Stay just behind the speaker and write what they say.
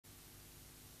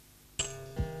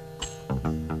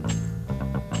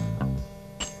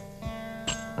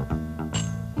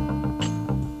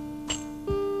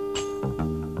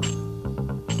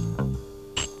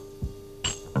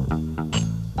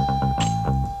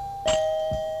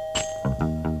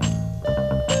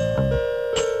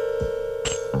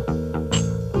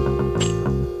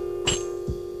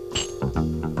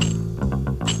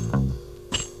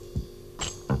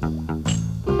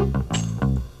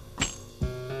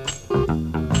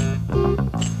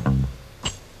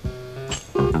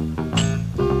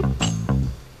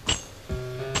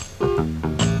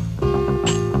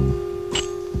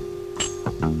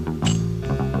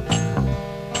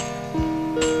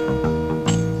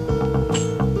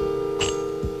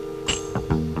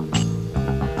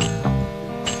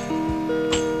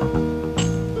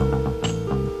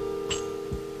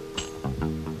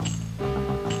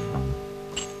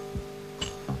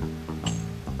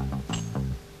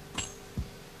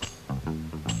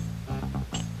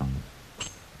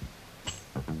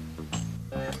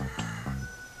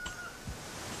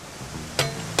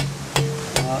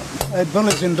A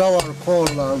village in Dawar called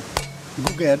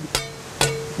Guged,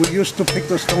 we used to pick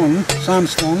the stone,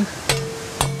 sandstone,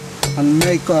 and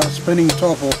make a spinning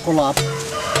top or collab.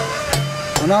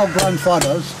 And our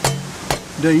grandfathers,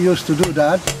 they used to do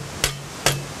that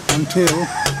until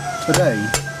today.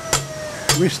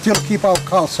 We still keep our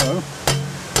culture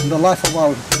in the life of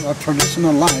our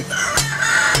traditional life.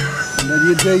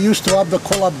 And they used to have the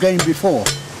collab game before,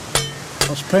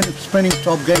 or spinning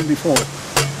top game before.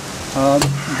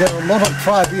 There are a lot of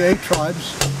tribes, 8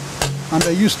 tribes, and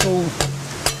they used to,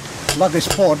 like a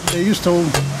sport, they used to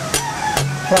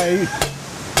play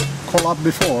collab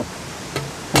before,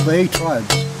 of the 8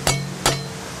 tribes.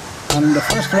 And the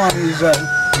first one is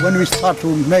when we start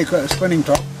to make a spinning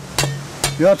top,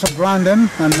 you have to grind them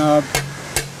and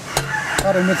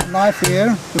cut them with a knife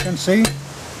here, you can see.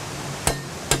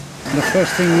 The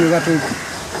first thing you'll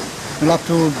have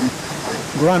to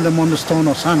grind them on the stone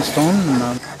or sandstone.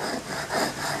 And,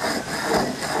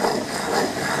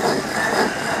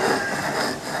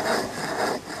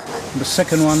 the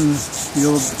second one,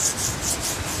 you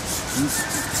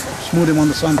smooth them on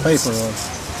the sandpaper or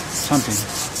something.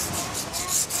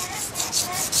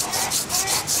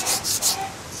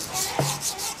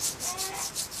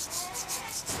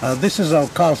 This is our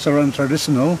culture and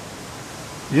traditional.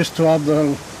 Used to have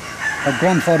our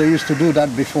grandfather used to do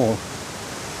that before.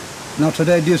 Now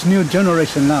today, this new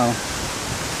generation now,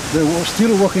 they were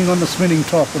still working on the spinning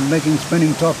top and making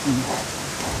spinning top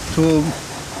to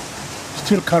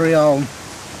still carry our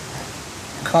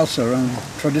culture and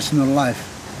traditional life.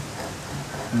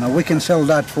 Now we can sell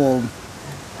that for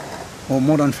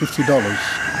more than $50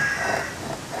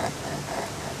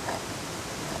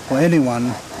 for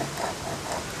anyone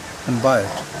can buy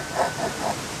it.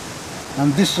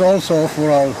 And this is also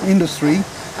for our industry,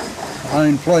 our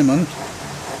employment.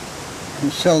 We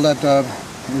sell that,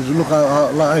 look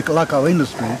like our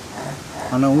industry,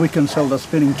 and we can sell the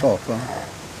spinning top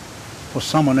for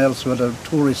someone else, whether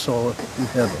tourists or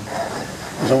whoever.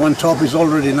 So one top is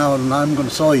already now, and I'm going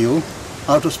to show you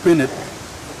how to spin it.